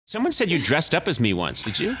Someone said you dressed up as me once.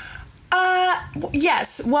 Did you?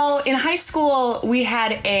 Yes. Well, in high school, we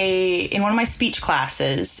had in one of my speech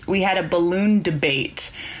classes, we had a balloon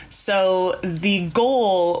debate. So the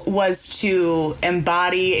goal was to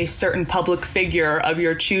embody a certain public figure of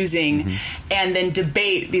your choosing and then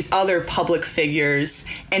debate these other public figures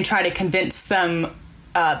and try to convince them,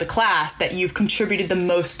 the class, that you've contributed the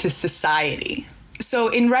most to society. So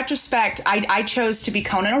in retrospect, I chose to be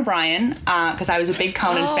Conan O'Brien because I was a big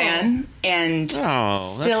Conan fan, and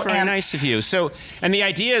that's still very am. nice of you. So, and the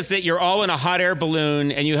idea is that you're all in a hot air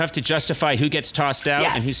balloon, and you have to justify who gets tossed out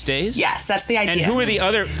and who stays. Yes, that's the idea. And who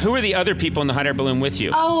are the other people in the hot air balloon with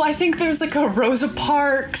you? Oh, I think there's like a Rosa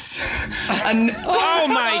Parks. Oh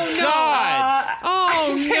my God!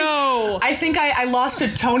 I think I lost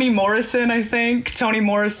to Toni Morrison. I think Toni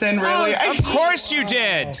Morrison really. Of course you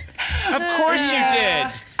did. Of course you did.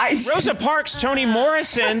 Rosa Parks, Toni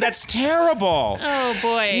Morrison, that's terrible. Oh,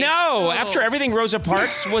 boy. No, after everything Rosa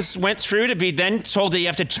Parks went through to be then told that you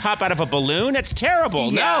have to hop out of a balloon, that's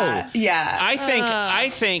terrible. Yeah, no. yeah. I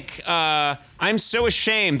think I'm so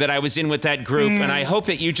ashamed that I was in with that group, and I hope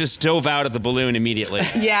that you just dove out of the balloon immediately.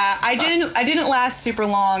 Yeah, I didn't last super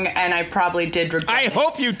long, and I probably did regret I it.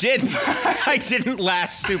 hope you didn't. I didn't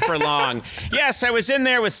last super long. Yes, I was in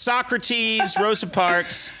there with Socrates, Rosa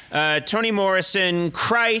Parks, Toni Morrison,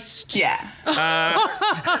 Christ. Yeah.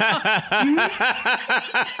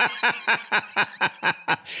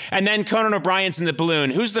 And then Conan O'Brien's in the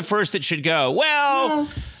balloon. Who's the first that should go? Well,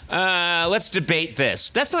 let's debate this.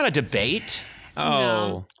 That's not a debate. Oh.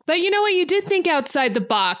 No. But you know what? You did think outside the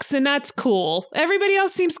box, and that's cool. Everybody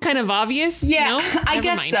else seems kind of obvious. Yeah, no? I Never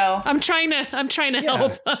guess mind. so. I'm trying to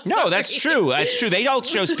help. No, that's true. That's true. They all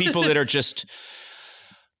chose people that are just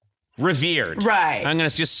revered. Right. I'm going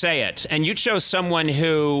to just say it. And you chose someone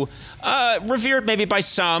who, revered maybe by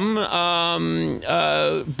some,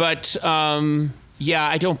 but yeah,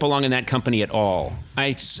 I don't belong in that company at all.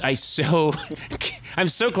 I'm so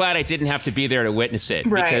glad I didn't have to be there to witness it.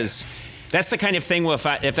 Right. Because that's the kind of thing, if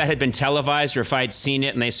that had been televised or if I'd seen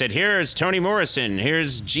it and they said, here's Toni Morrison,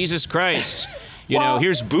 here's Jesus Christ, you know,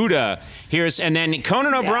 here's Buddha, and then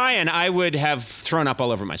Conan O'Brien, I would have thrown up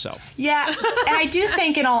all over myself. Yeah, and I do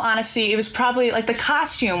think, in all honesty, it was probably, like, the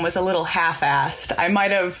costume was a little half-assed. I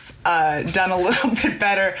might have done a little bit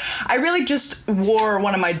better. I really just wore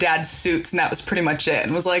one of my dad's suits, and that was pretty much it.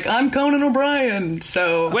 And was like, I'm Conan O'Brien,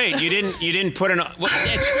 so... Wait, you didn't put I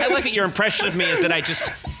like that your impression of me is that I just...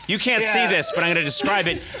 You can't see this, but I'm going to describe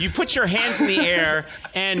it. You put your hands in the air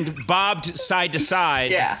and bobbed side to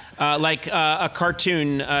side, like a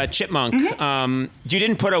cartoon chipmunk. You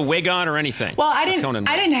didn't put a wig on or anything. Well, I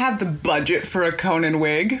didn't have the budget for a Conan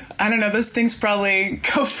wig. I don't know. Those things probably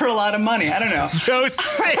go for a lot of money. I don't know. Those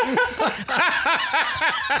things.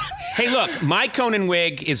 Hey, look, my Conan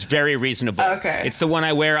wig is very reasonable. Okay. It's the one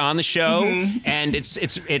I wear on the show, and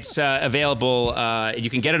it's available. You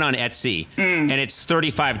can get it on Etsy, and it's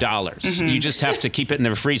 $35. You just have to keep it in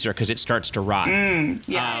the freezer because it starts to rot.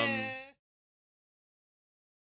 Yeah.